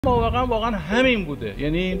We're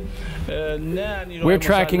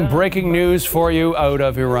tracking breaking news for you out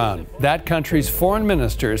of Iran. That country's foreign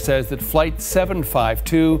minister says that Flight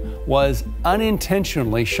 752 was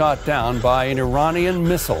unintentionally shot down by an Iranian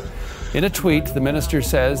missile. In a tweet, the minister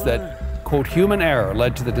says that, quote, human error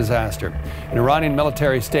led to the disaster. An Iranian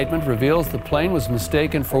military statement reveals the plane was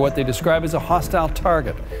mistaken for what they describe as a hostile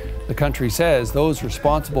target. The country says those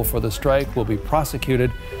responsible for the strike will be prosecuted.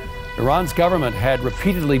 Iran's government had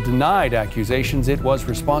repeatedly denied accusations it was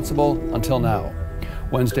responsible until now.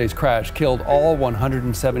 Wednesday's crash killed all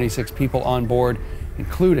 176 people on board,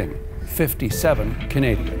 including 57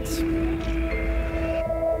 Canadians.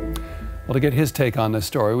 Well, to get his take on this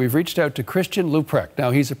story, we've reached out to Christian Leuprecht.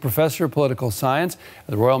 Now, he's a professor of political science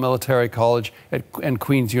at the Royal Military College and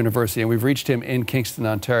Queen's University, and we've reached him in Kingston,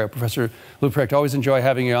 Ontario. Professor Leuprecht, always enjoy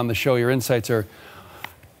having you on the show. Your insights are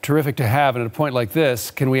terrific to have, and at a point like this,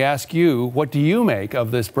 can we ask you, what do you make of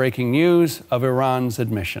this breaking news of Iran's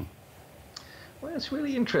admission? Well, it's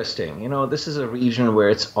really interesting. You know, this is a region where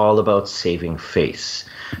it's all about saving face.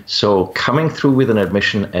 So coming through with an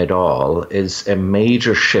admission at all is a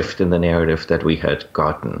major shift in the narrative that we had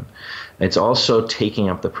gotten. It's also taking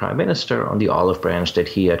up the Prime Minister on the olive branch that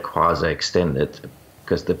he had quasi-extended,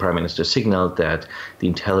 because the Prime Minister signaled that the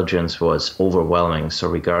intelligence was overwhelming. So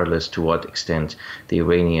regardless to what extent the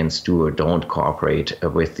Iranians do or don't cooperate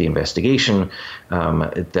with the investigation,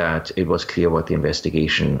 that it was clear what the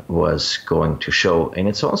investigation was going to show. And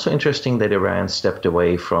it's also interesting that Iran stepped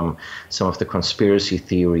away from some of the conspiracy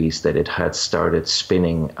theories that it had started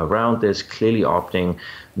spinning around this, clearly opting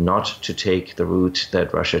not to take the route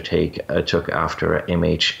that Russia took after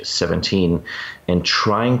MH17, and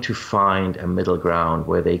trying to find a middle ground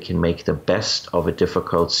where they can make the best of a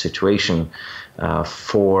difficult situation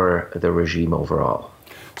for the regime overall.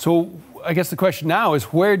 So I guess the question now is,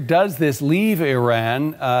 where does this leave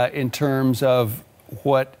Iran in terms of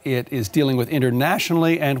what it is dealing with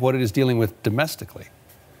internationally and what it is dealing with domestically?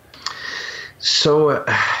 So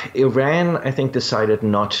Iran, I think, decided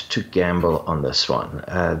not to gamble on this one.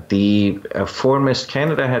 The foreign minister,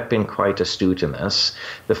 Canada had been quite astute in this.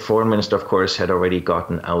 The foreign minister, of course, had already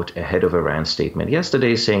gotten out ahead of Iran's statement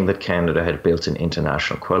yesterday, saying that Canada had built an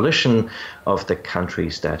international coalition of the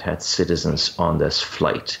countries that had citizens on this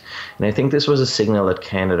flight. And I think this was a signal that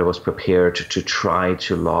Canada was prepared to try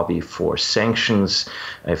to lobby for sanctions.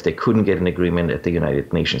 If they couldn't get an agreement at the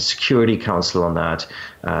United Nations Security Council on that,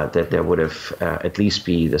 that there would have at least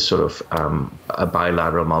be the sort of a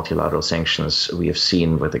bilateral, multilateral sanctions we have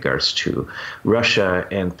seen with regards to Russia,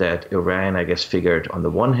 and that Iran, I guess, figured on the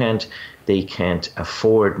one hand, they can't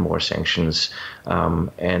afford more sanctions.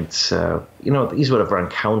 You know, these would have run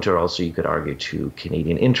counter also, you could argue, to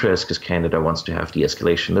Canadian interests, because Canada wants to have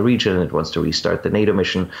de-escalation in the region. It wants to restart the NATO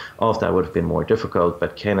mission. All of that would have been more difficult,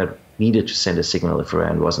 but Canada needed to send a signal if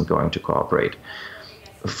Iran wasn't going to cooperate.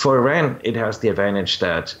 For Iran, it has the advantage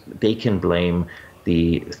that they can blame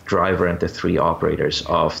the driver and the three operators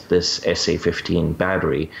of this SA-15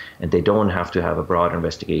 battery, and they don't have to have a broad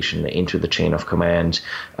investigation into the chain of command,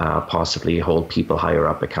 possibly hold people higher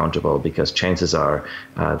up accountable, because chances are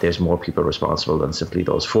there's more people responsible than simply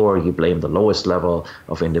those four. You blame the lowest level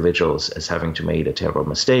of individuals as having to made a terrible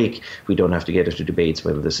mistake. We don't have to get into debates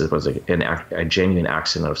whether this was a genuine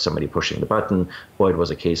accident of somebody pushing the button, or it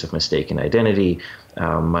was a case of mistaken identity,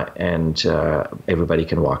 and everybody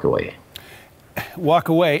can walk away.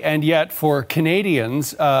 And yet for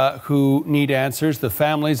Canadians who need answers, the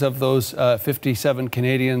families of those 57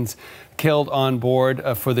 Canadians killed on board,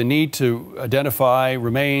 for the need to identify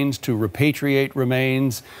remains, to repatriate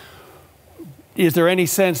remains, is there any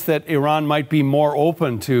sense that Iran might be more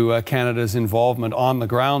open to Canada's involvement on the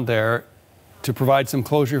ground there to provide some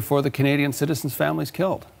closure for the Canadian citizens' families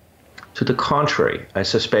killed? To the contrary, I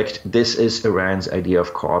suspect this is Iran's idea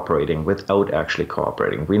of cooperating without actually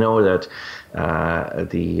cooperating. We know that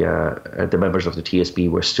the members of the TSB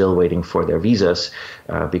were still waiting for their visas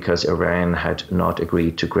because Iran had not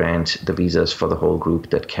agreed to grant the visas for the whole group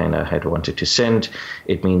that Canada had wanted to send.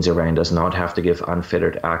 It means Iran does not have to give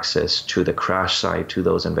unfettered access to the crash site to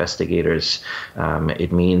those investigators.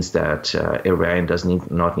 It means that Iran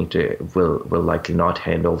will likely not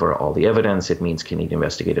hand over all the evidence. It means Canadian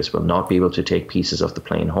investigators will not be able to take pieces of the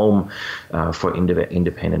plane home for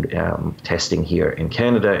independent testing here in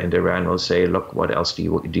Canada, and Iran will say, look, what else do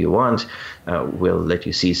you want? We'll let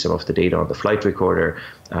you see some of the data on the flight recorder,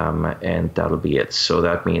 and that'll be it. So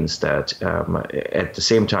that means that at the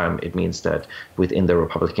same time, it means that within the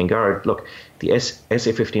Republican Guard, look, the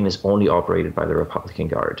SA-15 is only operated by the Republican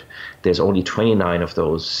Guard. There's only 29 of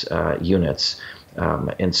those units.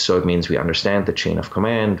 And so it means we understand the chain of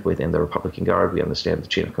command within the Republican Guard, we understand the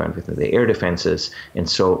chain of command within the air defenses, and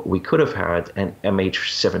so we could have had an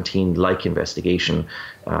MH17-like investigation.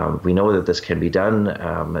 We know that this can be done.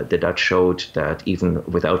 The Dutch showed that even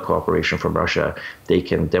without cooperation from Russia, they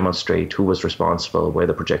can demonstrate who was responsible, where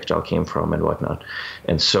the projectile came from, and whatnot.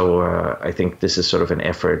 And so I think this is sort of an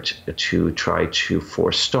effort to try to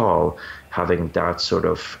forestall having that sort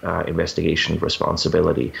of investigation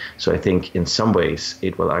responsibility. So I think in some ways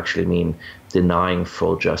it will actually mean denying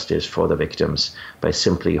full justice for the victims by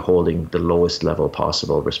simply holding the lowest level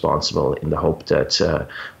possible responsible in the hope that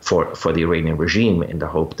for the Iranian regime, in the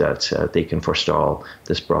hope that they can forestall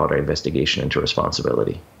this broader investigation into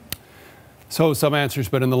responsibility. So some answers,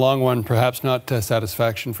 but in the long run, perhaps not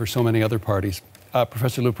satisfaction for so many other parties.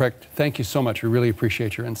 Professor Leuprecht, thank you so much. We really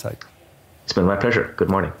appreciate your insight. It's been my pleasure. Good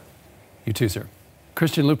morning. You too, sir.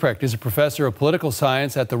 Christian Leuprecht is a professor of political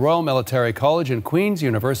science at the Royal Military College and Queen's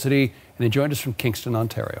University, and he joined us from Kingston,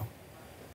 Ontario.